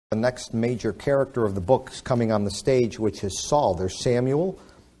The next major character of the book is coming on the stage, which is Saul. There's Samuel,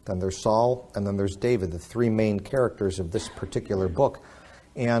 then there's Saul, and then there's David, the three main characters of this particular book.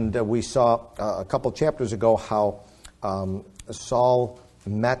 And we saw a couple chapters ago how Saul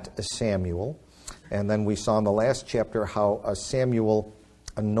met Samuel, and then we saw in the last chapter how Samuel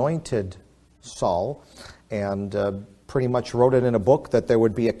anointed Saul and pretty much wrote it in a book that there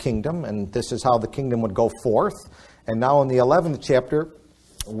would be a kingdom, and this is how the kingdom would go forth. And now in the 11th chapter,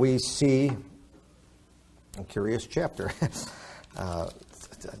 we see a curious chapter.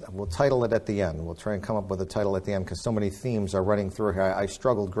 We'll title it at the end. We'll try and come up with a title at the end because so many themes are running through here. I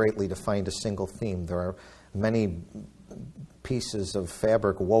struggled greatly to find a single theme. There are many pieces of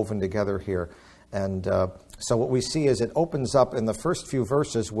fabric woven together here. And so what we see is it opens up in the first few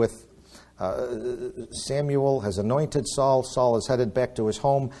verses with Samuel has anointed Saul. Saul is headed back to his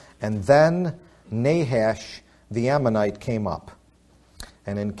home. And then Nahash the Ammonite came up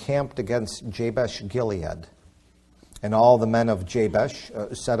and encamped against Jabesh Gilead. And all the men of Jabesh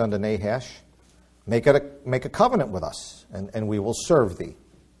said unto Nahash, make a covenant with us, and we will serve thee.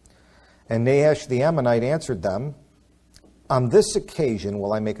 And Nahash the Ammonite answered them, on this occasion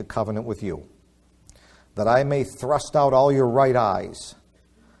will I make a covenant with you, that I may thrust out all your right eyes,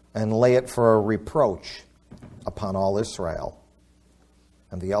 and lay it for a reproach upon all Israel.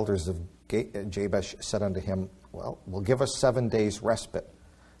 And the elders of Jabesh said unto him, well, will give us 7 days respite,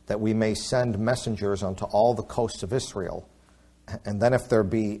 that we may send messengers unto all the coasts of Israel. And then if there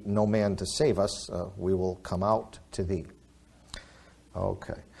be no man to save us, we will come out to thee.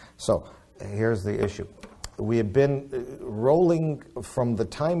 Okay, so here's the issue. We have been rolling from the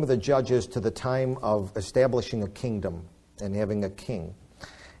time of the judges to the time of establishing a kingdom and having a king.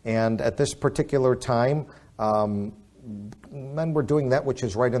 And at this particular time, men were doing that which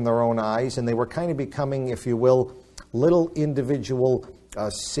is right in their own eyes, and they were kind of becoming, if you will, little individual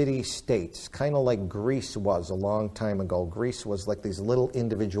city-states, kind of like Greece was a long time ago. Greece was like these little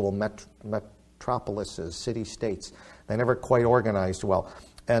individual metropolises, city-states. They never quite organized well.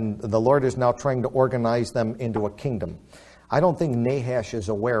 And the Lord is now trying to organize them into a kingdom. I don't think Nahash is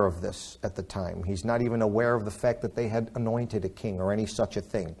aware of this at the time. He's not even aware of the fact that they had anointed a king or any such a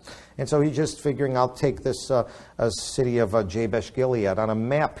thing. And so he's just figuring, I'll take this city of Jabesh Gilead. On a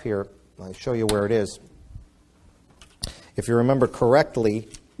map here, I'll show you where it is. If you remember correctly,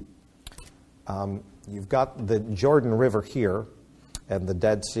 you've got the Jordan River here, and the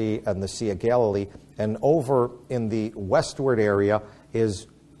Dead Sea and the Sea of Galilee, and over in the westward area is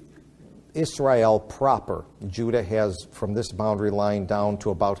Israel proper. Judah has from this boundary line down to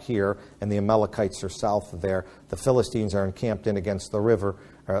about here, and the Amalekites are south of there. The Philistines are encamped in against the river,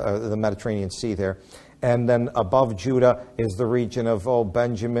 the Mediterranean Sea there. And then above Judah is the region of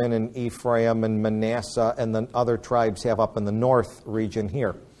Benjamin and Ephraim and Manasseh, and then other tribes have up in the north region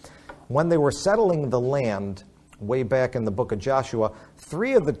here. When they were settling the land, way back in the book of Joshua,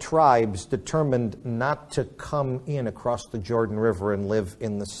 3 of the tribes determined not to come in across the Jordan River and live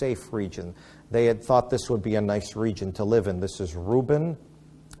in the safe region. They had thought this would be a nice region to live in. This is Reuben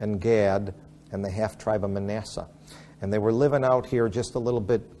and Gad and the half-tribe of Manasseh. And they were living out here just a little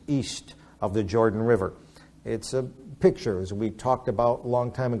bit east of the Jordan River. It's a picture, as we talked about a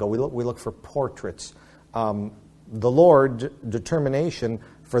long time ago. We look for portraits. The Lord's determination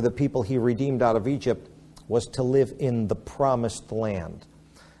for the people he redeemed out of Egypt was to live in the promised land.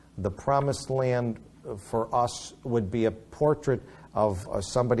 The promised land for us would be a portrait of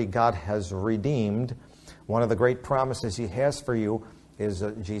somebody God has redeemed. One of the great promises he has for you is,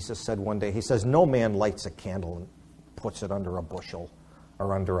 Jesus said one day, he says, no man lights a candle and puts it under a bushel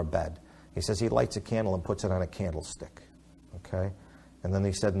or under a bed. He says he lights a candle and puts it on a candlestick. Okay? And then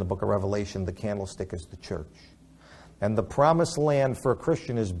he said in the book of Revelation, the candlestick is the church. And the promised land for a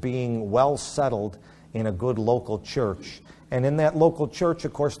Christian is being well settled in a good local church. And in that local church,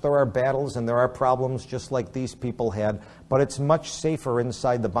 of course, there are battles and there are problems just like these people had, but it's much safer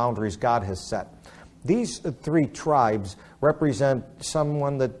inside the boundaries God has set. These 3 tribes represent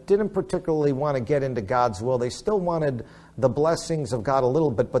someone that didn't particularly want to get into God's will. They still wanted the blessings of God a little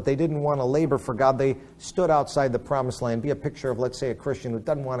bit, but they didn't want to labor for God. They stood outside the promised land. Be a picture of, let's say, a Christian who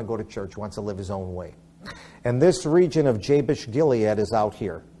doesn't want to go to church, wants to live his own way. And this region of Jabesh Gilead is out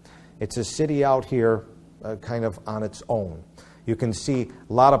here. It's a city out here kind of on its own. You can see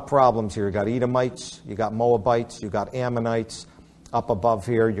a lot of problems here. You got Edomites, you got Moabites, you got Ammonites. Up above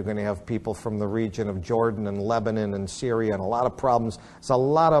here, you're going to have people from the region of Jordan and Lebanon and Syria, and a lot of problems. There's a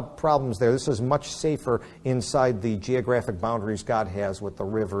lot of problems there. This is much safer inside the geographic boundaries God has with the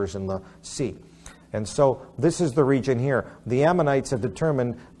rivers and the sea. And so this is the region here. The Ammonites have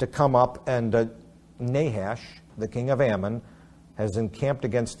determined to come up, and Nahash, the king of Ammon, has encamped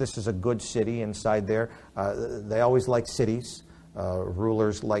against, this is a good city inside there. They always like cities.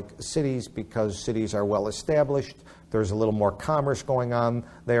 Rulers like cities because cities are well established. There's a little more commerce going on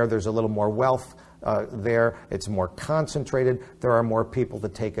there. There's a little more wealth there. It's more concentrated. There are more people to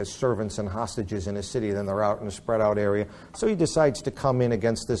take as servants and hostages in a city than there are out in a spread out area. So he decides to come in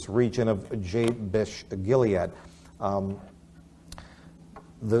against this region of Jabesh Gilead.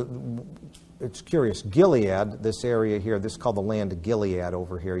 It's curious. Gilead, this area here, this is called the land of Gilead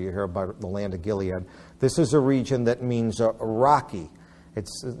over here. You hear about the land of Gilead. This is a region that means rocky.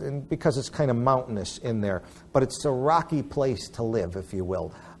 It's because it's kind of mountainous in there. But it's a rocky place to live, if you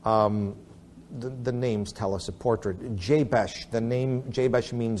will. The names tell us a portrait. Jabesh, the name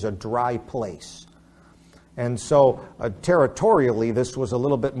Jabesh means a dry place. And so territorially, this was a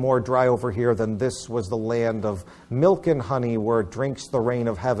little bit more dry over here than this was the land of milk and honey where it drinks the rain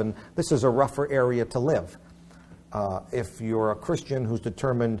of heaven. This is a rougher area to live. If you're a Christian who's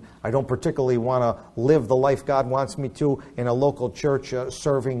determined, I don't particularly want to live the life God wants me to in a local church,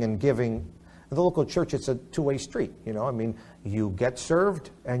 serving and giving. The local church, it's a two-way street. I mean, you get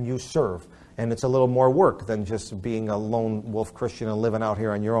served and you serve. And it's a little more work than just being a lone wolf Christian and living out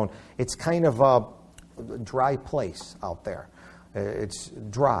here on your own. It's kind of a dry place out there. It's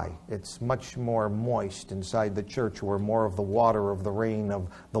dry. It's much more moist inside the church where more of the water of the rain of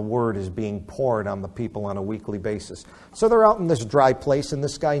the word is being poured on the people on a weekly basis. So they're out in this dry place, and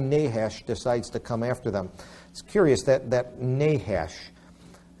this guy Nahash decides to come after them. It's curious that Nahash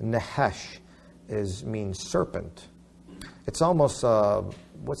means serpent. It's almost,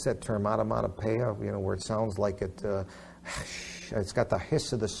 what's that term, onomatopoeia, where it sounds like it... It's got the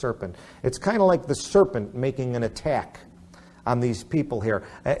hiss of the serpent. It's kind of like the serpent making an attack on these people here.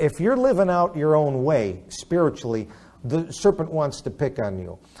 If you're living out your own way spiritually, the serpent wants to pick on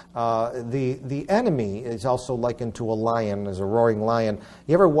you. The enemy is also likened to a lion, as a roaring lion.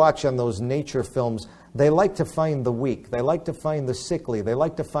 You ever watch on those nature films? They like to find the weak. They like to find the sickly. They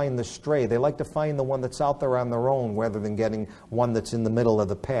like to find the stray. They like to find the one that's out there on their own rather than getting one that's in the middle of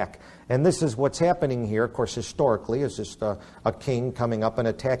the pack. And this is what's happening here. Of course, historically, it's just a king coming up and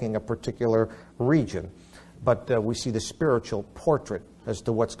attacking a particular region. But we see the spiritual portrait as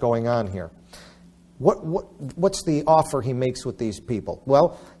to what's going on here. What's the offer he makes with these people?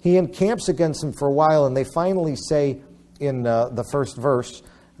 Well, he encamps against them for a while, and they finally say in the first verse,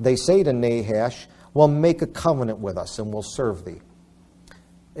 they say to Nahash, well, make a covenant with us and we'll serve thee.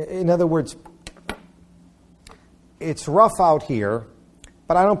 In other words, it's rough out here,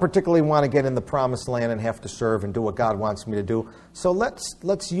 but I don't particularly want to get in the promised land and have to serve and do what God wants me to do. So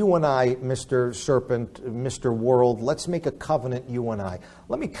let's you and I, Mr. Serpent, Mr. World, let's make a covenant, you and I.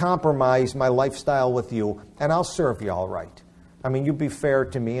 Let me compromise my lifestyle with you, and I'll serve you all right. I mean, you be fair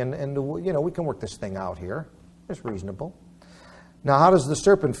to me, and we can work this thing out here. It's reasonable. Now, how does the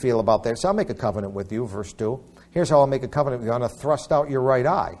serpent feel about that? So I'll make a covenant with you, verse 2. Here's how I'll make a covenant with you. I'm going to thrust out your right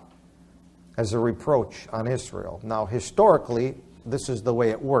eye as a reproach on Israel. Now, historically, this is the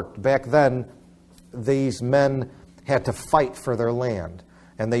way it worked. Back then, these men had to fight for their land,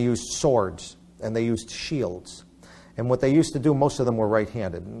 and they used swords, and they used shields. And what they used to do, most of them were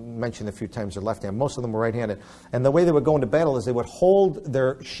right-handed. Mentioned a few times they're left-handed. Most of them were right-handed. And the way they would go into battle is they would hold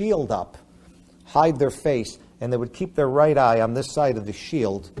their shield up, hide their face, and they would keep their right eye on this side of the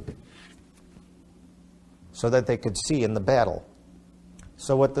shield so that they could see in the battle.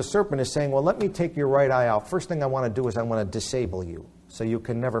 So what the serpent is saying, well, let me take your right eye out. First thing I want to do is I want to disable you so you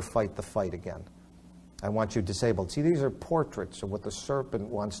can never fight the fight again. I want you disabled. See, these are portraits of what the serpent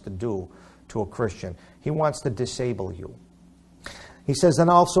wants to do to a Christian. He wants to disable you. He says, and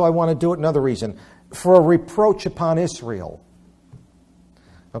also I want to do it another reason, for a reproach upon Israel.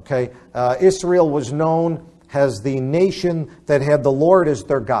 Okay, Israel was known as the nation that had the Lord as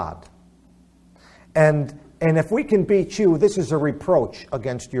their God. And if we can beat you, this is a reproach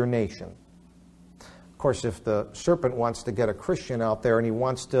against your nation. Of course, if the serpent wants to get a Christian out there and he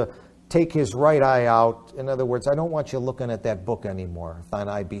wants to take his right eye out, in other words, I don't want you looking at that book anymore, if thine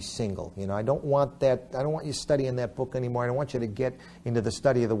eye be single. I don't want that. I don't want you studying that book anymore. I don't want you to get into the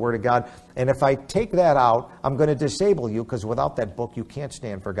study of the Word of God. And if I take that out, I'm going to disable you, because without that book, you can't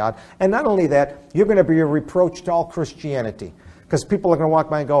stand for God. And not only that, you're going to be a reproach to all Christianity, because people are going to walk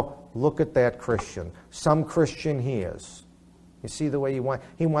by and go, look at that Christian. Some Christian he is. You see the way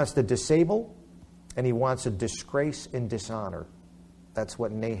he wants to disable, and he wants to disgrace and dishonor. That's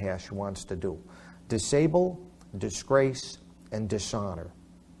what Nahash wants to do. Disable, disgrace, and dishonor.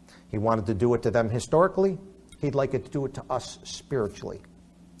 He wanted to do it to them historically. He'd like it to do it to us spiritually.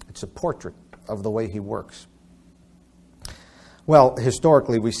 It's a portrait of the way he works. Well,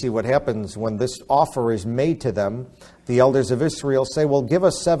 historically, we see what happens when this offer is made to them. The elders of Israel say, well, give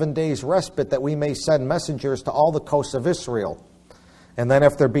us 7 days respite that we may send messengers to all the coasts of Israel. And then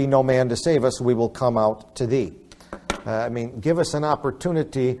if there be no man to save us, we will come out to thee. Give us an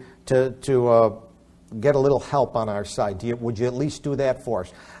opportunity to get a little help on our side. Would you at least do that for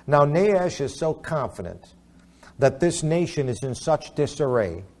us? Now, Nahash is so confident that this nation is in such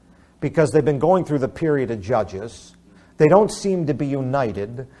disarray because they've been going through the period of Judges. They don't seem to be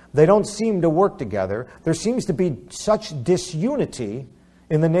united. They don't seem to work together. There seems to be such disunity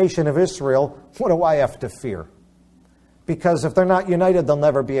in the nation of Israel. What do I have to fear? Because if they're not united, they'll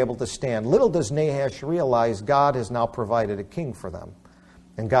never be able to stand. Little does Nahash realize God has now provided a king for them.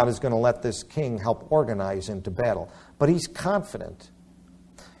 And God is going to let this king help organize into battle. But he's confident.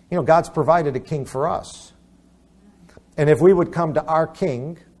 You know, God's provided a king for us. And if we would come to our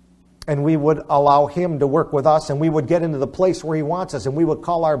king, and we would allow him to work with us, and we would get into the place where he wants us, and we would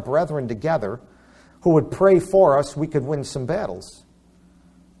call our brethren together who would pray for us, we could win some battles.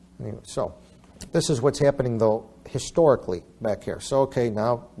 Anyway, so, this is what's happening, though, historically back here. So, okay,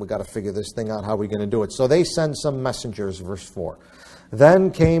 now we got to figure this thing out. How are we going to do it? So they send some messengers, verse 4. Then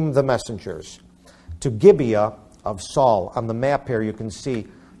came the messengers to Gibeah of Saul. On the map here, you can see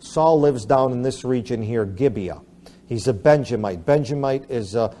Saul lives down in this region here, Gibeah. He's a Benjamite. Benjamite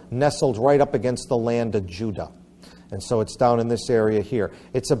is nestled right up against the land of Judah. And so it's down in this area here.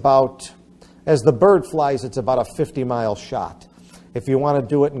 It's about, as the bird flies, it's about a 50-mile shot. If you want to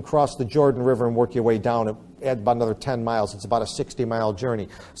do it and cross the Jordan River and work your way down, add about another 10 miles. It's about a 60-mile journey.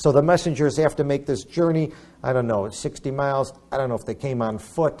 So the messengers have to make this journey, 60 miles. I don't know if they came on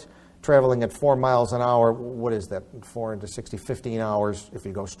foot, traveling at 4 miles an hour. What is that? 4 into 60, 15 hours if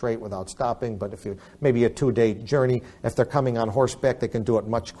you go straight without stopping. But if you, maybe a 2-day journey. If they're coming on horseback, they can do it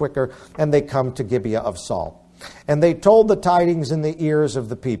much quicker. And they come to Gibeah of Saul. And they told the tidings in the ears of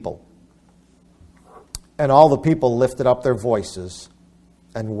the people. And all the people lifted up their voices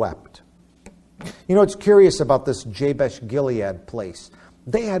and wept. You know, it's curious about this Jabesh-Gilead place.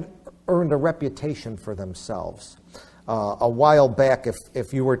 They had earned a reputation for themselves. A while back,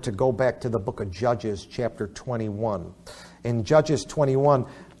 if you were to go back to the book of Judges, chapter 21. In Judges 21,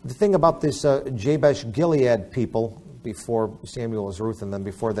 the thing about this Jabesh-Gilead people, before Samuel is Ruth, and then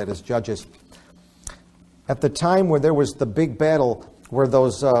before that is Judges, at the time where there was the big battle, where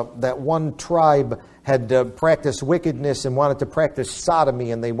that one tribe had practiced wickedness and wanted to practice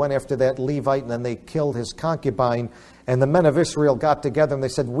sodomy, and they went after that Levite, and then they killed his concubine, and the men of Israel got together, and they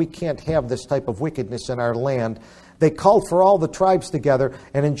said, we can't have this type of wickedness in our land. They called for all the tribes together,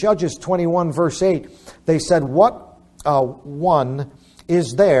 and in Judges 21, verse 8, they said, what one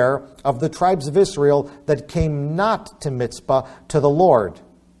is there of the tribes of Israel that came not to Mizpah to the Lord?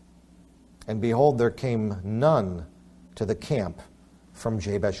 And behold, there came none to the camp from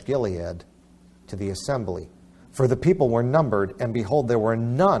Jabesh-Gilead to the assembly. For the people were numbered, and behold, there were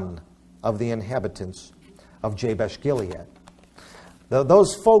none of the inhabitants of Jabesh-Gilead.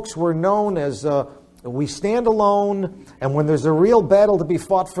 Those folks were known as... we stand alone, and when there's a real battle to be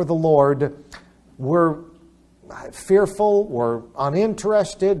fought for the Lord, we're fearful, we're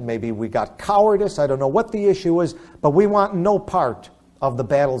uninterested, maybe we got cowardice, I don't know what the issue is, but we want no part of the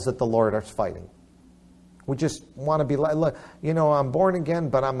battles that the Lord is fighting. We just want to be like, I'm born again,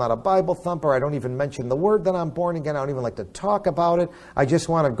 but I'm not a Bible thumper. I don't even mention the word that I'm born again. I don't even like to talk about it. I just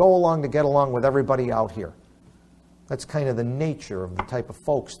want to go along to get along with everybody out here. That's kind of the nature of the type of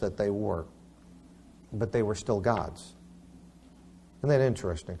folks that they were. But they were still God's. Isn't that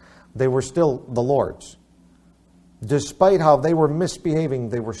interesting? They were still the Lord's. Despite how they were misbehaving,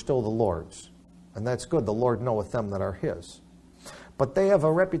 they were still the Lord's. And that's good. The Lord knoweth them that are His. But they have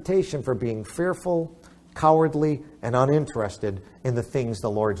a reputation for being fearful, cowardly, and uninterested in the things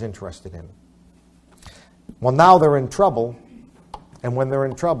the Lord's interested in. Well, now they're in trouble. And when they're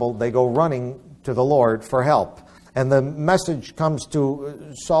in trouble, they go running to the Lord for help. And the message comes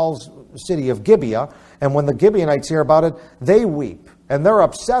to Saul's city of Gibeah. And when the Gibeonites hear about it, they weep. And they're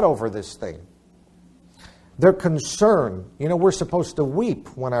upset over this thing. They're concerned. We're supposed to weep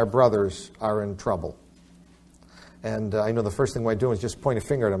when our brothers are in trouble. And I know the first thing I do is just point a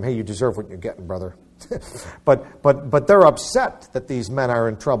finger at them. Hey, you deserve what you're getting, brother. But they're upset that these men are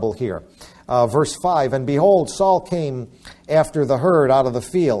in trouble here. Verse 5, and behold, Saul came after the herd out of the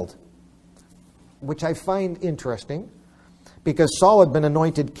field, which I find interesting, because Saul had been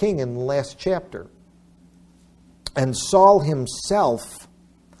anointed king in the last chapter. And Saul himself,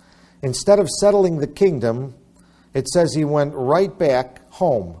 instead of settling the kingdom, it says he went right back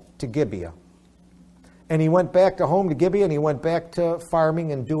home to Gibeah. And he went back to home to Gibeah, and he went back to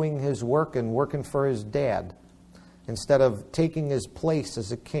farming and doing his work and working for his dad. instead of taking his place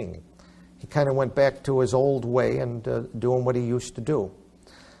as a king. He kind of went back to his old way and doing what he used to do.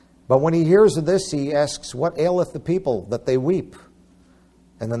 But when he hears of this, he asks, "What aileth the people that they weep?"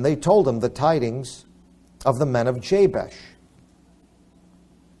 And then they told him the tidings of the men of Jabesh.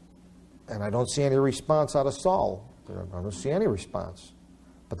 And I don't see any response out of Saul. I don't see any response.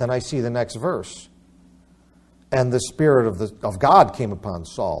 But then I see the next verse. And the Spirit of God came upon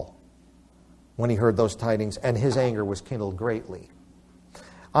Saul when he heard those tidings, and his anger was kindled greatly.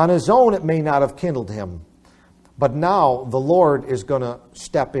 On his own, it may not have kindled him. But now the Lord is going to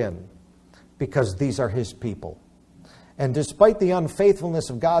step in because these are his people. And despite the unfaithfulness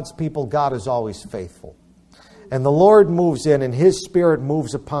of God's people, God is always faithful. And the Lord moves in, and his Spirit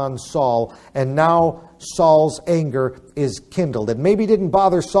moves upon Saul, and now Saul's anger is kindled. It maybe didn't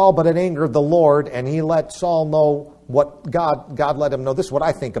bother Saul, but it angered the Lord, and he let Saul know what God let him know. This is what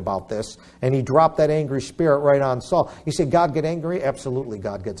I think about this. And he dropped that angry spirit right on Saul. You say, God get angry? Absolutely,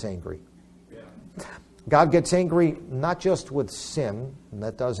 God gets angry. Yeah. God gets angry not just with sin, and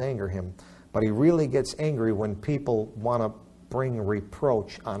that does anger him, but he really gets angry when people want to bring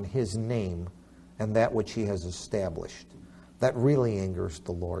reproach on his name and that which he has established. That really angers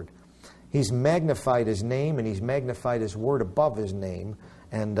the Lord. He's magnified his name, and he's magnified his word above his name,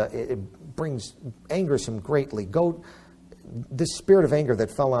 and it angers him greatly. This spirit of anger that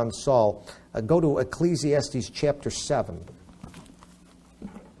fell on Saul, go to Ecclesiastes chapter 7.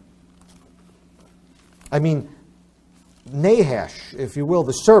 I mean, Nahash, if you will,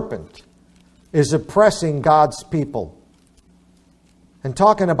 the serpent, is oppressing God's people and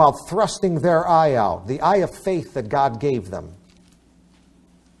talking about thrusting their eye out, the eye of faith that God gave them.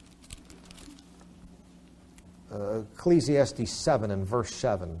 Ecclesiastes 7 and verse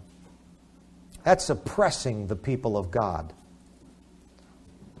 7. That's oppressing the people of God.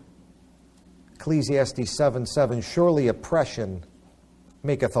 Ecclesiastes 7:7. Surely oppression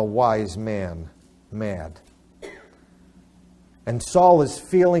maketh a wise man mad. And Saul is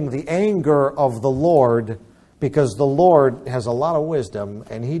feeling the anger of the Lord because the Lord has a lot of wisdom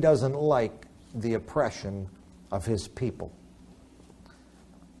and he doesn't like the oppression of his people.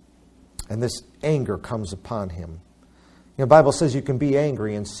 And this anger comes upon him. The Bible says you can be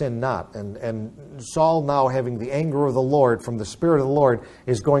angry and sin not. And Saul, now having the anger of the Lord from the Spirit of the Lord,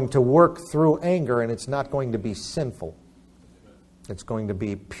 is going to work through anger, and it's not going to be sinful. It's going to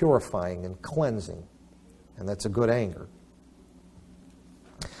be purifying and cleansing. And that's a good anger.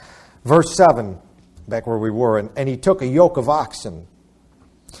 Verse 7, back where we were, and he took a yoke of oxen,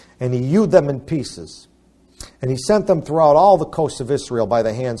 and he hewed them in pieces, and he sent them throughout all the coasts of Israel by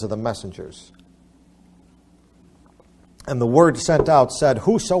the hands of the messengers. And the word sent out said,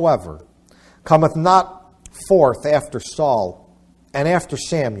 Whosoever cometh not forth after Saul and after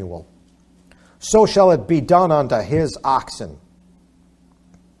Samuel, so shall it be done unto his oxen.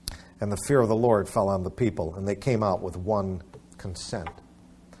 And the fear of the Lord fell on the people, and they came out with one consent.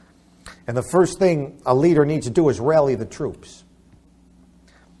 And the first thing a leader needs to do is rally the troops.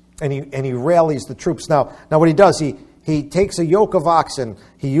 And he rallies the troops. Now what he does, he takes a yoke of oxen,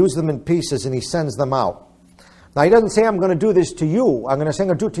 he hews them in pieces, and he sends them out. Now, he doesn't say, I'm going to do this to you. I'm going to say, I'm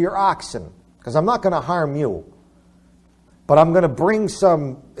going to do it to your oxen, because I'm not going to harm you. But I'm going to bring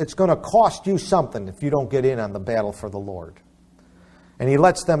it's going to cost you something if you don't get in on the battle for the Lord. And he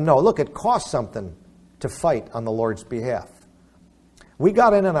lets them know, look, it costs something to fight on the Lord's behalf. We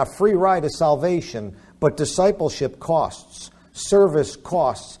got in on a free ride of salvation, but discipleship costs, service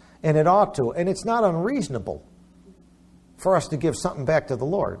costs, and it ought to. And it's not unreasonable for us to give something back to the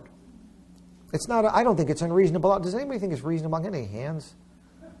Lord. It's not. I don't think it's unreasonable. Does anybody think it's reasonable? Get any hands?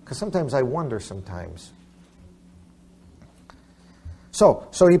 Because sometimes I wonder sometimes. So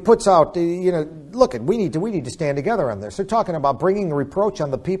he puts out, look, we need to stand together on this. They're talking about bringing reproach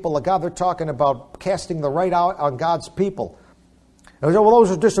on the people of God. They're talking about casting the right out on God's people. And they say, well, those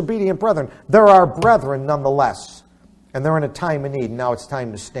are disobedient brethren. There are brethren nonetheless. And they're in a time of need. Now it's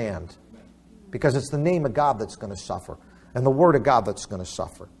time to stand. Because it's the name of God that's going to suffer. And the word of God that's going to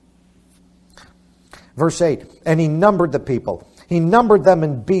suffer. Verse 8, and he numbered the people. He numbered them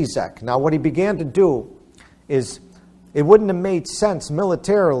in Bezek. Now what he began to do is, it wouldn't have made sense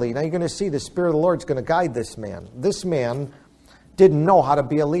militarily. Now you're going to see the Spirit of the Lord's going to guide this man. This man didn't know how to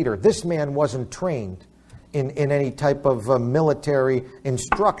be a leader. This man wasn't trained in any type of military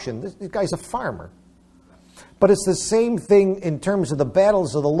instruction. This guy's a farmer. But it's the same thing in terms of the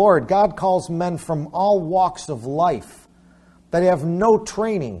battles of the Lord. God calls men from all walks of life that have no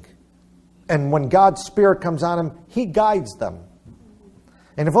training. And when God's Spirit comes on them, He guides them.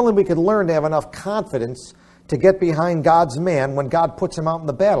 And if only we could learn to have enough confidence to get behind God's man when God puts him out in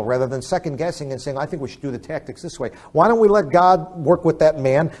the battle, rather than second guessing and saying, I think we should do the tactics this way. Why don't we let God work with that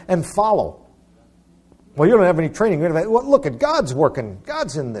man and follow? Well, you don't have any training. Well, look at God's working.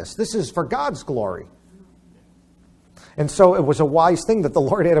 God's in this. This is for God's glory. And so it was a wise thing that the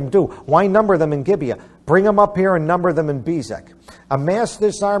Lord had him do. Why number them in Gibeah? Bring them up here and number them in Bezek. Amass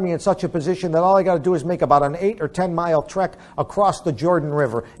this army in such a position that all I got to do is make about an 8 or 10 mile trek across the Jordan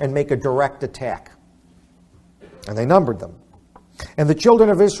River and make a direct attack. And they numbered them. And the children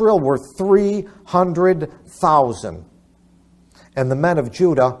of Israel were 300,000. And the men of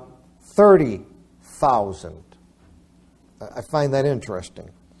Judah, 30,000. I find that interesting.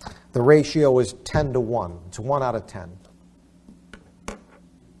 The ratio is 10 to 1. It's 1 out of 10.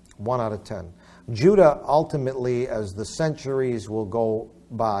 1 out of 10. Judah, ultimately, as the centuries will go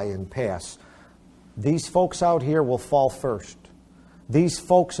by and pass, these folks out here will fall first. These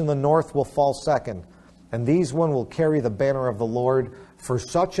folks in the north will fall second. And these one will carry the banner of the Lord for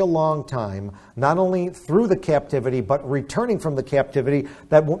such a long time, not only through the captivity, but returning from the captivity,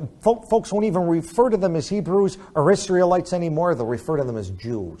 that folks won't even refer to them as Hebrews or Israelites anymore. They'll refer to them as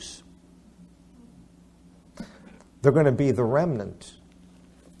Jews. They're going to be the remnant.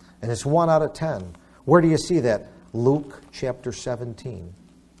 And it's 1 out of 10. Where do you see that? Luke chapter 17.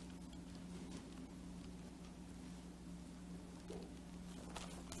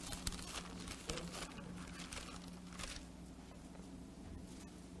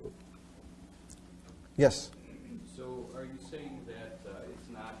 Yes? So are you saying that it's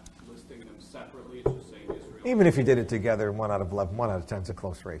not listing them separately, it's just saying Israel? Even if you did it together, 1 out of 11, 1 out of 10 is a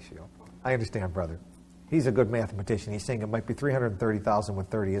close ratio. I understand, brother. He's a good mathematician. He's saying it might be 330,000 with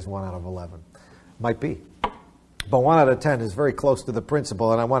 30 is 1 out of 11. Might be. But 1 out of 10 is very close to the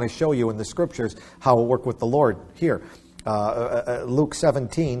principle, and I want to show you in the scriptures how it worked with the Lord here. Luke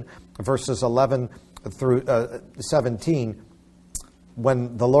 17, verses 11 through 17,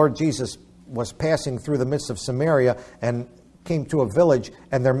 when the Lord Jesus was passing through the midst of Samaria and came to a village,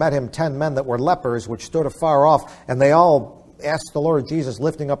 and there met him 10 men that were lepers, which stood afar off, and they all asked the Lord Jesus,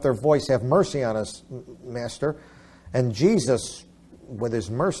 lifting up their voice, have mercy on us, Master. And Jesus, with his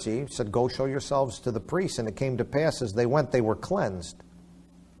mercy, said, go show yourselves to the priests. And it came to pass, as they went, they were cleansed.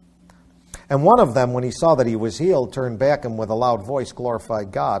 And one of them, when he saw that he was healed, turned back and with a loud voice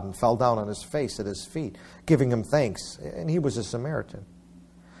glorified God and fell down on his face at his feet, giving him thanks. And he was a Samaritan.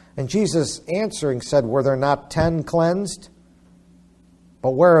 And Jesus answering said, were there not 10 cleansed?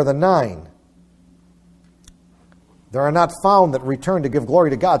 But where are the 9? There are not found that return to give glory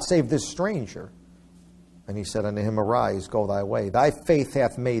to God, save this stranger. And he said unto him, arise, go thy way. Thy faith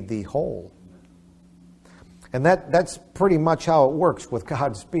hath made thee whole. And that's pretty much how it works with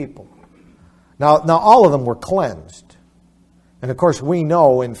God's people. Now all of them were cleansed. And of course we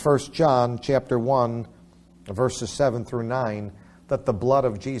know in 1 John chapter 1, verses 7 through 9, that the blood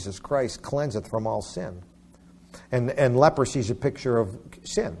of Jesus Christ cleanseth from all sin. And leprosy is a picture of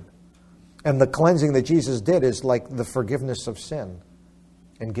sin. And the cleansing that Jesus did is like the forgiveness of sin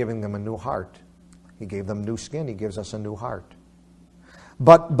and giving them a new heart. He gave them new skin. He gives us a new heart.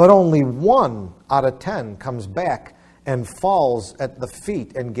 But only 1 out of 10 comes back and falls at the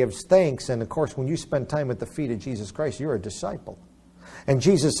feet and gives thanks. And of course, when you spend time at the feet of Jesus Christ, you're a disciple. And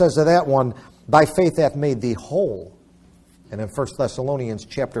Jesus says to that one, thy faith hath made thee whole. And in 1 Thessalonians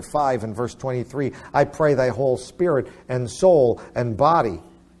chapter 5 and verse 23, I pray thy whole spirit and soul and body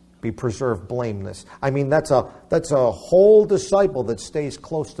be preserved blameless. I mean, that's a whole disciple that stays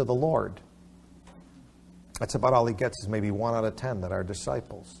close to the Lord. That's about all he gets, is maybe 1 out of 10 that are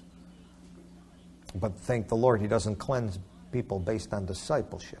disciples. But thank the Lord, he doesn't cleanse people based on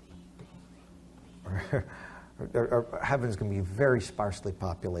discipleship. Heaven's going to be very sparsely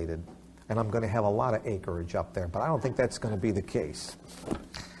populated, and I'm going to have a lot of acreage up there, but I don't think that's going to be the case.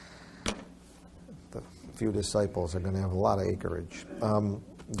 The few disciples are going to have a lot of acreage.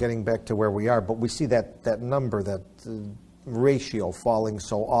 Getting back to where we are, but we see that number, that ratio falling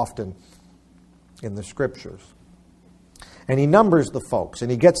so often in the scriptures. And he numbers the folks, and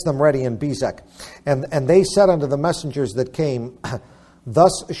he gets them ready in Bezek. And they said unto the messengers that came,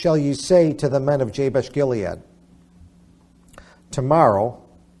 thus shall ye say to the men of Jabesh Gilead, tomorrow,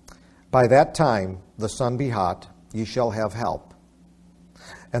 by that time, the sun be hot, ye shall have help.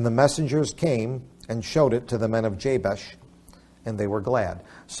 And the messengers came and showed it to the men of Jabesh, and they were glad.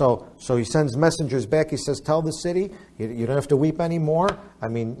 So he sends messengers back. He says, tell the city, you don't have to weep anymore. I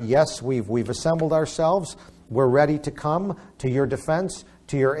mean, yes, we've assembled ourselves. We're ready to come to your defense,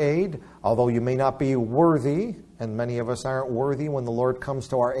 to your aid, although you may not be worthy, and many of us aren't worthy when the Lord comes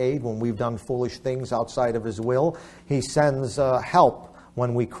to our aid, when we've done foolish things outside of his will. He sends help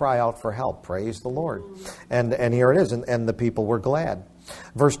when we cry out for help. Praise the Lord. And here it is, and the people were glad.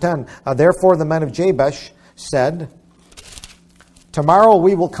 Verse 10, therefore the men of Jabesh said, tomorrow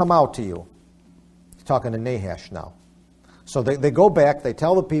we will come out to you. He's talking to Nahash now. So they go back, they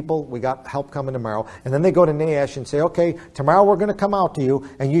tell the people, we got help coming tomorrow. And then they go to Nahash and say, okay, tomorrow we're going to come out to you,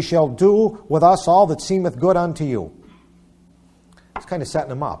 and you shall do with us all that seemeth good unto you. It's kind of setting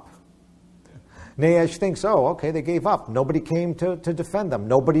them up. Nahash thinks, oh, okay, they gave up. Nobody came to defend them.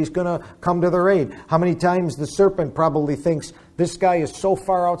 Nobody's going to come to their aid. How many times the serpent probably thinks, this guy is so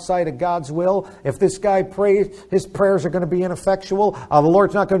far outside of God's will. If this guy prays, his prayers are going to be ineffectual. The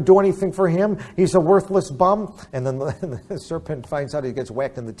Lord's not going to do anything for him. He's a worthless bum. And then the serpent finds out he gets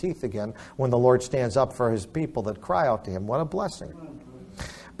whacked in the teeth again when the Lord stands up for his people that cry out to him. What a blessing.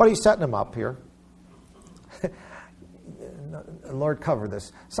 But he's setting them up here. Lord, cover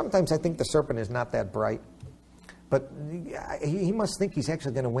this. Sometimes I think the serpent is not that bright, but he must think he's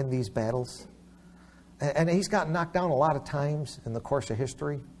actually going to win these battles. And he's gotten knocked down a lot of times in the course of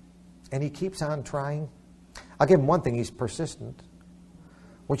history, and he keeps on trying. I'll give him one thing, he's persistent.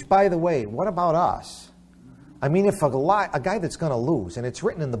 Which, by the way, what about us? I mean, if a guy that's going to lose, and it's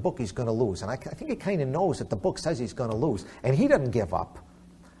written in the book he's going to lose, and I think he kind of knows that the book says he's going to lose, and he doesn't give up,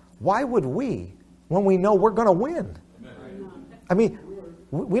 why would we, when we know we're going to win? I mean,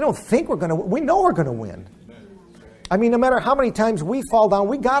 we don't think we're going to win. We know we're going to win. I mean, no matter how many times we fall down,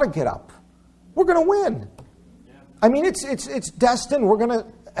 we got to get up. We're going to win. I mean, it's destined. We're going to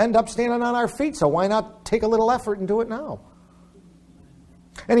end up standing on our feet, so why not take a little effort and do it now?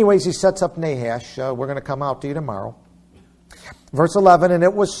 Anyways, he sets up Nahash. We're going to come out to you tomorrow. Verse 11, and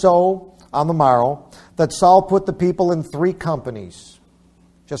it was so on the morrow that Saul put the people in 3 companies.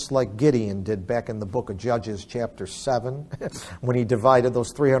 Just like Gideon did back in the book of Judges, chapter 7, when he divided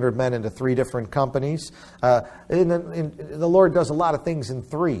those 300 men into 3 different companies. The Lord does a lot of things in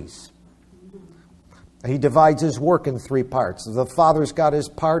threes. He divides his work in 3 parts. The Father's got his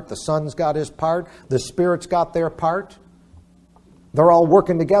part, the Son's got his part, the Spirit's got their part. They're all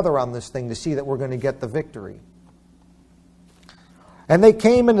working together on this thing to see that we're going to get the victory. And they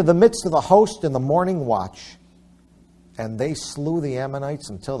came into the midst of the host in the morning watch, and they slew the Ammonites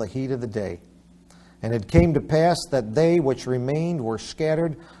until the heat of the day. And it came to pass that they which remained were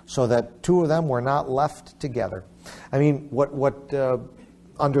scattered, so that 2 of them were not left together. I mean,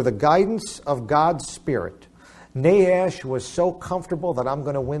 under the guidance of God's Spirit, Nahash was so comfortable that I'm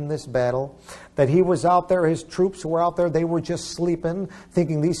going to win this battle, that he was out there, his troops were out there, they were just sleeping,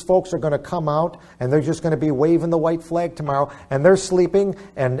 thinking these folks are going to come out, and they're just going to be waving the white flag tomorrow, and they're sleeping,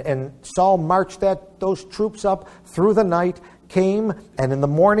 and Saul marched those troops up through the night, came, and in the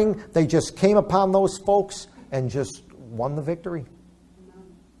morning, they just came upon those folks and just won the victory.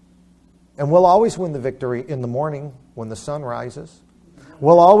 And we'll always win the victory in the morning when the sun rises.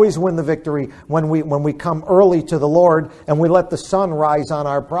 We'll always win the victory when we come early to the Lord and we let the sun rise on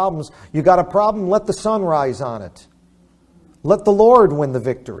our problems. You got a problem? Let the sun rise on it. Let the Lord win the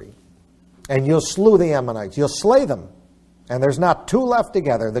victory. And you'll slew the Ammonites. You'll slay them. And there's not 2 left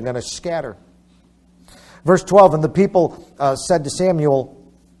together. They're going to scatter. Verse 12, and the people said to Samuel,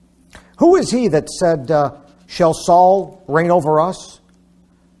 who is he that said, shall Saul reign over us?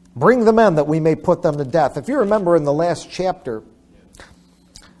 Bring the men that we may put them to death. If you remember in the last chapter,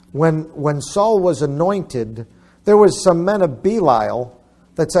 when Saul was anointed, there was some men of Belial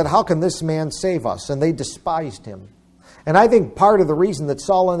that said, how can this man save us? And they despised him. And I think part of the reason that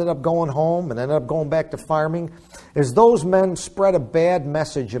Saul ended up going home and ended up going back to farming is those men spread a bad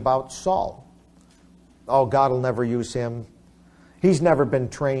message about Saul. Oh, God will never use him. He's never been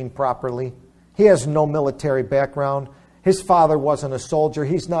trained properly. He has no military background. His father wasn't a soldier.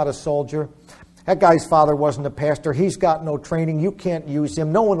 He's not a soldier. That guy's father wasn't a pastor. He's got no training. You can't use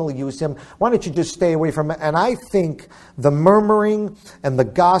him. No one will use him. Why don't you just stay away from it? And I think the murmuring and the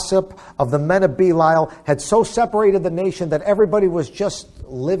gossip of the men of Belial had so separated the nation that everybody was just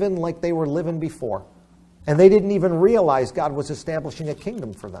living like they were living before. And they didn't even realize God was establishing a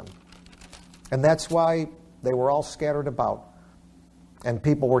kingdom for them. And that's why they were all scattered about. And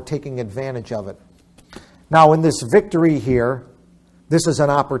people were taking advantage of it. Now, in this victory here, this is an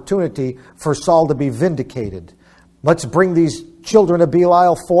opportunity for Saul to be vindicated. Let's bring these children of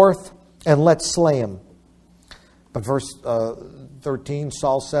Belial forth and let's slay him. But verse 13,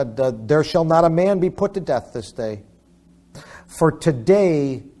 Saul said, there shall not a man be put to death this day. For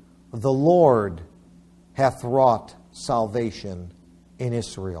today the Lord hath wrought salvation in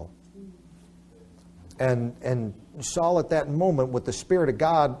Israel. And Saul at that moment, with the Spirit of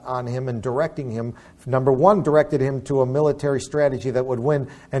God on him and directing him, number one, directed him to a military strategy that would win,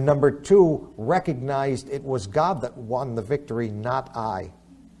 and number two, recognized it was God that won the victory, not I.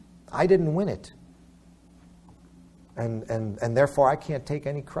 I didn't win it. And therefore I can't take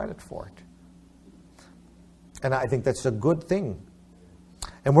any credit for it. And I think that's a good thing.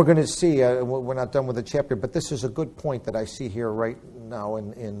 And we're going to see, we're not done with the chapter, but this is a good point that I see here right now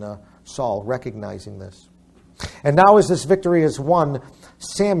in Saul, recognizing this. And now as this victory is won,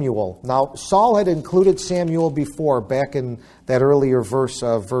 Samuel. Now, Saul had included Samuel before, back in that earlier verse,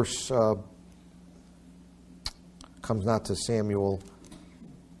 comes not to Samuel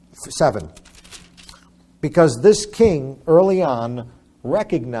 7. Because this king, early on,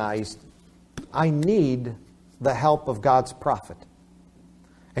 recognized, I need the help of God's prophet.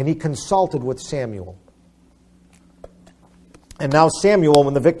 And he consulted with Samuel. And now Samuel,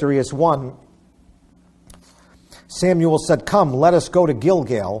 when the victory is won, Samuel said, come, let us go to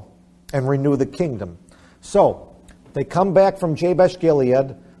Gilgal and renew the kingdom. So, they come back from Jabesh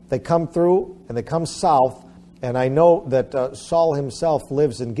Gilead, they come through, and they come south, and I know that Saul himself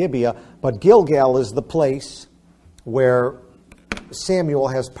lives in Gibeah, but Gilgal is the place where Samuel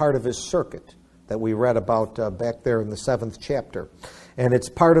has part of his circuit that we read about back there in the 7th chapter. And it's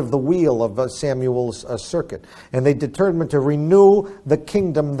part of the wheel of Samuel's circuit. And they determined to renew the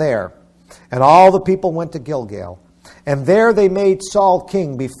kingdom there. And all the people went to Gilgal. And there they made Saul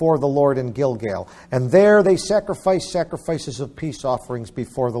king before the Lord in Gilgal. And there they sacrificed sacrifices of peace offerings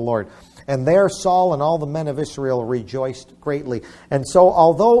before the Lord. And there Saul and all the men of Israel rejoiced greatly. And so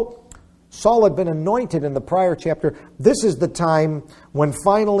although Saul had been anointed in the prior chapter, this is the time when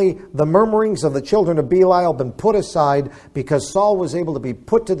finally the murmurings of the children of Belial have been put aside, because Saul was able to be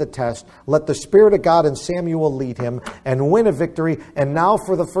put to the test, let the Spirit of God and Samuel lead him, and win a victory. And now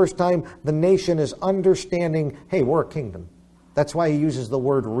for the first time, the nation is understanding, hey, we're a kingdom. That's why he uses the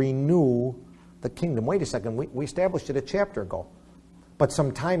word renew the kingdom. Wait a second, we established it a chapter ago. But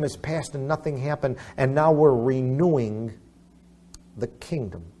some time has passed and nothing happened, and now we're renewing the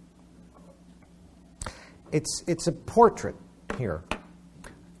kingdom. It's a portrait here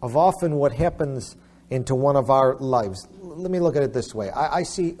of often what happens into one of our lives. Let me look at it this way. I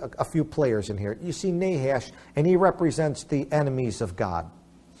see a few players in here. You see Nahash, and he represents the enemies of God.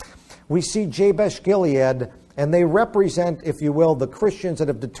 We see Jabesh Gilead, and they represent, if you will, the Christians that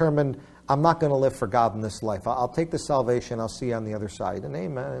have determined, I'm not going to live for God in this life. I'll take the salvation. I'll see you on the other side. And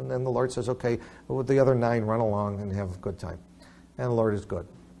amen. And then the Lord says, okay, with the other 9, run along and have a good time. And the Lord is good.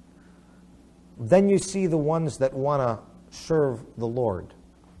 Then you see the ones that want to serve the Lord.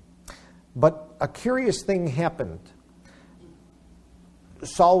 But a curious thing happened.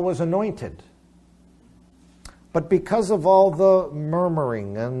 Saul was anointed. But because of all the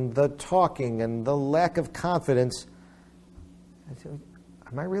murmuring and the talking and the lack of confidence,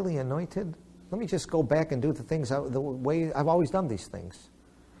 am I really anointed? Let me just go back and do the things the way I've always done these things.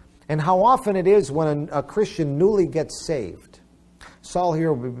 And how often it is when a Christian newly gets saved. Saul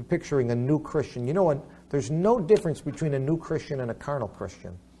here will be picturing a new Christian. You know what? There's no difference between a new Christian and a carnal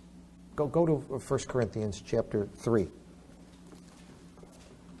Christian. Go to 1 Corinthians chapter 3.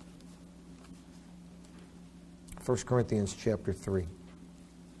 1 Corinthians chapter 3.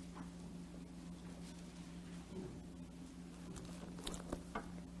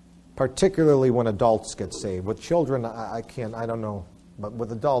 Particularly when adults get saved. With children, I don't know. But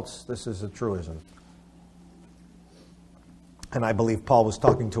with adults, this is a truism. And I believe Paul was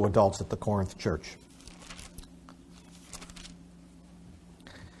talking to adults at the Corinth church.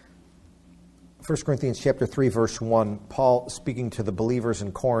 1 Corinthians chapter 3, verse 1, Paul speaking to the believers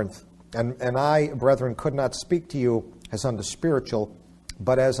in Corinth, and I, brethren, could not speak to you as unto spiritual,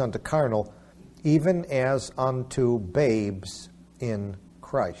 but as unto carnal, even as unto babes in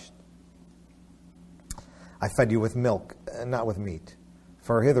Christ. I fed you with milk, and not with meat.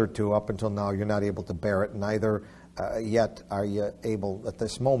 For hitherto, up until now, you're not able to bear it, neither yet are you able at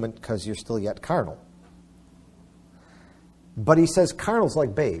this moment, because you're still yet carnal. But he says carnal's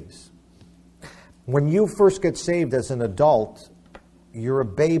like babes. When you first get saved as an adult, you're a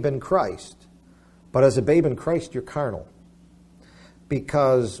babe in Christ. But as a babe in Christ, you're carnal.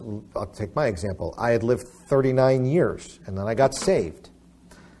 Because, I'll take my example, I had lived 39 years, and then I got saved.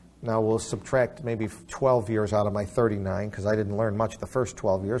 Now we'll subtract maybe 12 years out of my 39, because I didn't learn much the first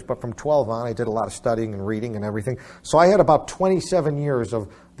 12 years, but from 12 on I did a lot of studying and reading and everything. So I had about 27 years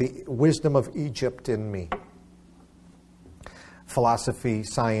of the wisdom of Egypt in me. Philosophy,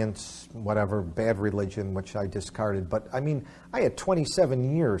 science, whatever, bad religion, which I discarded. But I mean, I had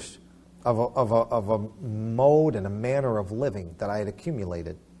 27 years of a mode and a manner of living that I had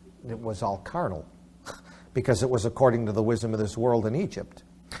accumulated. It was all carnal. because it was according to the wisdom of this world in Egypt.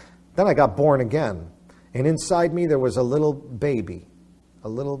 Then I got born again, and inside me there was a little baby. A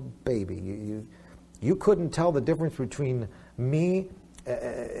little baby. You couldn't tell the difference between me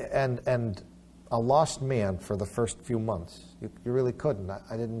and a lost man for the first few months. You really couldn't.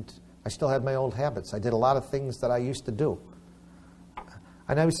 I still had my old habits. I did a lot of things that I used to do.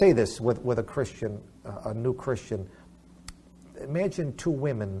 And I would say this with a Christian, a new Christian. Imagine two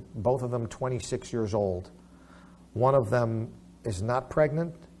women, both of them 26 years old. One of them is not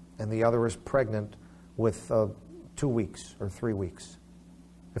pregnant, and the other is pregnant with 2 weeks or 3 weeks.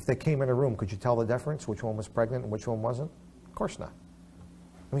 If they came in a room, could you tell the difference, which one was pregnant and which one wasn't? Of course not.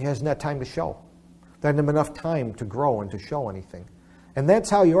 I mean, he hasn't had time to show. There hasn't been enough time to grow and to show anything. And that's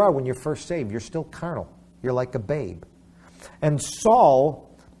how you are when you're first saved. You're still carnal. You're like a babe. And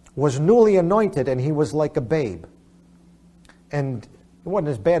Saul was newly anointed, and he was like a babe. And it wasn't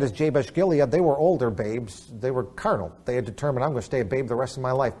as bad as Jabesh Gilead. They were older babes. They were carnal. They had determined, I'm going to stay a babe the rest of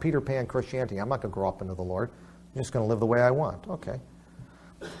my life. Peter Pan Christianity. I'm not going to grow up into the Lord. I'm just going to live the way I want. Okay.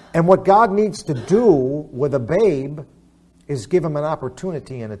 And what God needs to do with a babe is give him an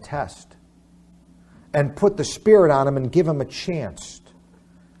opportunity and a test. And put the Spirit on him and give him a chance.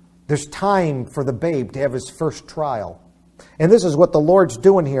 There's time for the babe to have his first trial. And this is what the Lord's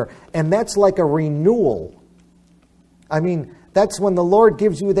doing here. And that's like a renewal. I mean, that's when the Lord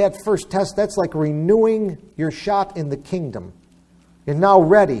gives you that first test. That's like renewing your shot in the kingdom. You're now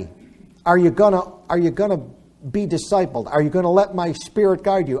ready. Are you gonna be discipled? Are you going to let my Spirit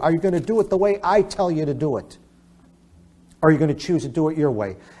guide you? Are you going to do it the way I tell you to do it? Or are you going to choose to do it your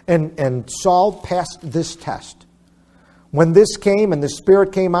way? And Saul passed this test. When this came and the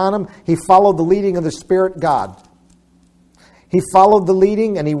Spirit came on him, he followed the leading of the Spirit God. He followed the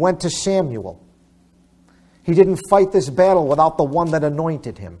leading and he went to Samuel. He didn't fight this battle without the one that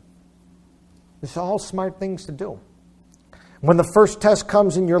anointed him. These are all smart things to do. When the first test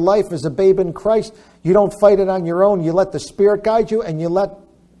comes in your life as a babe in Christ, you don't fight it on your own. You let the Spirit guide you, and you let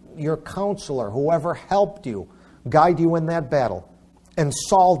your counselor, whoever helped you, guide you in that battle. And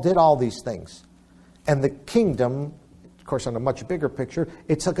Saul did all these things. And the kingdom, of course, on a much bigger picture,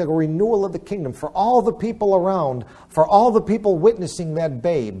 it's like a renewal of the kingdom for all the people around, for all the people witnessing that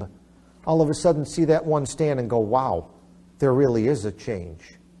babe. All of a sudden see that one stand and go, wow, there really is a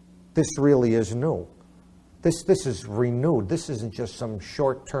change. This really is new. This is renewed. This isn't just some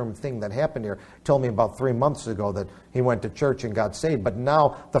short-term thing that happened here. He told me about 3 months ago that he went to church and got saved, but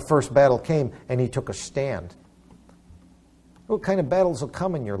now the first battle came and he took a stand. What kind of battles will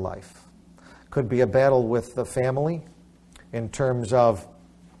come in your life? Could be a battle with the family in terms of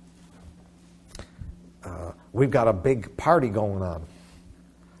we've got a big party going on.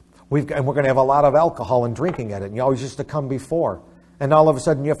 And we're going to have a lot of alcohol and drinking at it, and you always used to come before. And all of a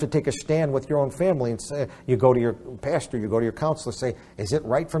sudden you have to take a stand with your own family and say, you go to your pastor, you go to your counselor, say, is it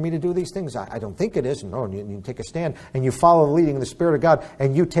right for me to do these things? I don't think it is. No, you take a stand and you follow the leading of the Spirit of God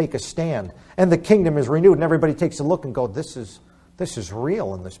and you take a stand. And the kingdom is renewed and everybody takes a look and go, this is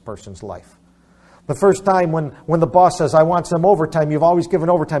real in this person's life. The first time when the boss says, I want some overtime, you've always given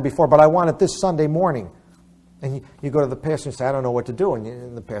overtime before, but I want it this Sunday morning. And you go to the pastor and say, I don't know what to do.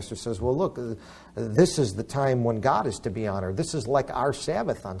 And the pastor says, well, look, this is the time when God is to be honored. This is like our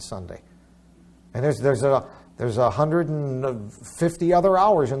Sabbath on Sunday. And there's 150 other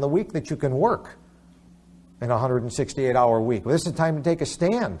hours in the week that you can work in a 168-hour week. Well, this is the time to take a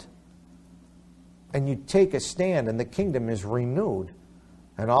stand. And you take a stand and the kingdom is renewed.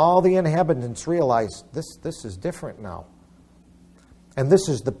 And all the inhabitants realize this is different now. And this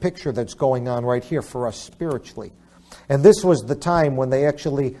is the picture that's going on right here for us spiritually. And this was the time when they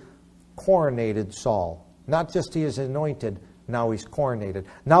actually coronated Saul. Not just he is anointed, now he's coronated.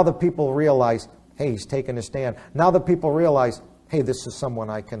 Now the people realize, hey, he's taken a stand. Now the people realize, hey, this is someone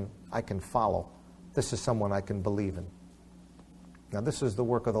I can follow. This is someone I can believe in. Now this is the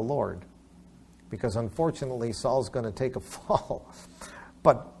work of the Lord. Because unfortunately, Saul's going to take a fall.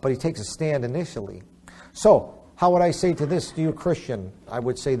 But he takes a stand initially. So, how would I say to this, to you Christian? I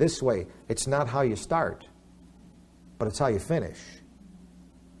would say this way. It's not how you start, but it's how you finish.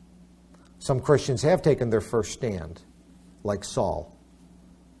 Some Christians have taken their first stand, like Saul.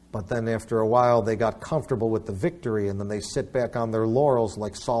 But then after a while, they got comfortable with the victory, and then they sit back on their laurels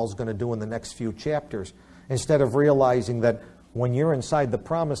like Saul's going to do in the next few chapters, instead of realizing that when you're inside the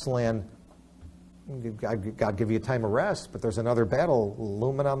promised land, God give you a time of rest, but there's another battle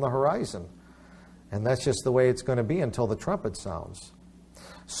looming on the horizon. And that's just the way it's going to be until the trumpet sounds.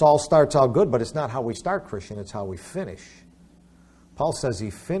 Saul starts out good, but it's not how we start, Christian. It's how we finish. Paul says he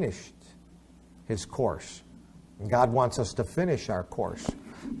finished his course. And God wants us to finish our course.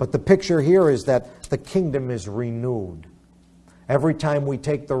 But the picture here is that the kingdom is renewed. Every time we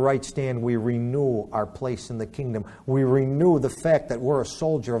take the right stand, we renew our place in the kingdom. We renew the fact that we're a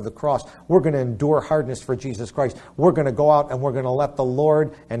soldier of the cross. We're going to endure hardness for Jesus Christ. We're going to go out and we're going to let the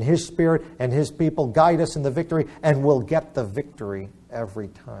Lord and His Spirit and His people guide us in the victory, and we'll get the victory every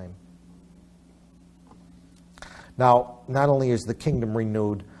time. Now, not only is the kingdom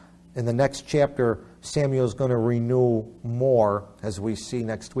renewed, in the next chapter, Samuel is going to renew more, as we see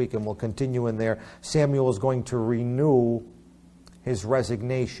next week, and we'll continue in there. Samuel is going to renew his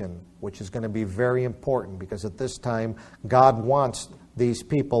resignation, which is going to be very important, because at this time, God wants these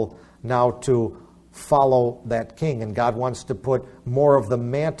people now to follow that king, and God wants to put more of the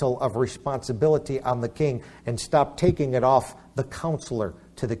mantle of responsibility on the king and stop taking it off the counselor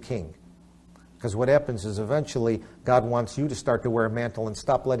to the king. Because what happens is eventually God wants you to start to wear a mantle and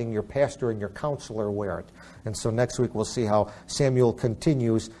stop letting your pastor and your counselor wear it. And so next week we'll see how Samuel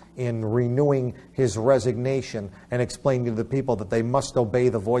continues in renewing his resignation and explaining to the people that they must obey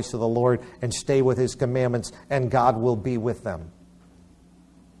the voice of the Lord and stay with His commandments, and God will be with them.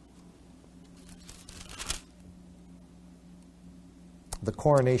 The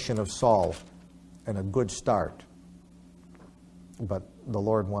coronation of Saul, and a good start. But the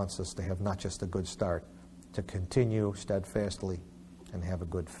Lord wants us to have not just a good start, to continue steadfastly and have a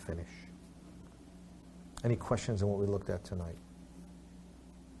good finish. Any questions on what we looked at tonight?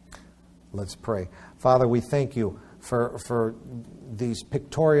 Let's pray. Father, we thank You for these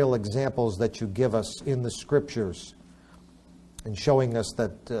pictorial examples that You give us in the Scriptures, and showing us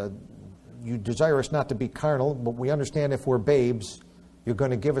that You desire us not to be carnal, but we understand if we're babes, You're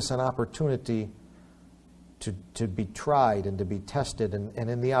going to give us an opportunity to be tried and to be tested. And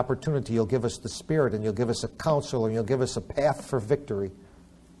in the opportunity, You'll give us the Spirit, and You'll give us a counselor, and You'll give us a path for victory.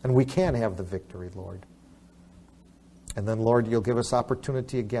 And we can have the victory, Lord. And then, Lord, You'll give us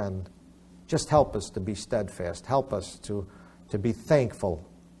opportunity again. Just help us to be steadfast. Help us to be thankful.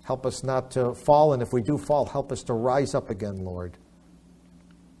 Help us not to fall, and if we do fall, help us to rise up again, Lord.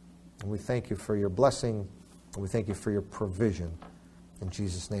 And we thank You for Your blessing, and we thank You for Your provision. In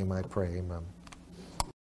Jesus' name I pray, amen.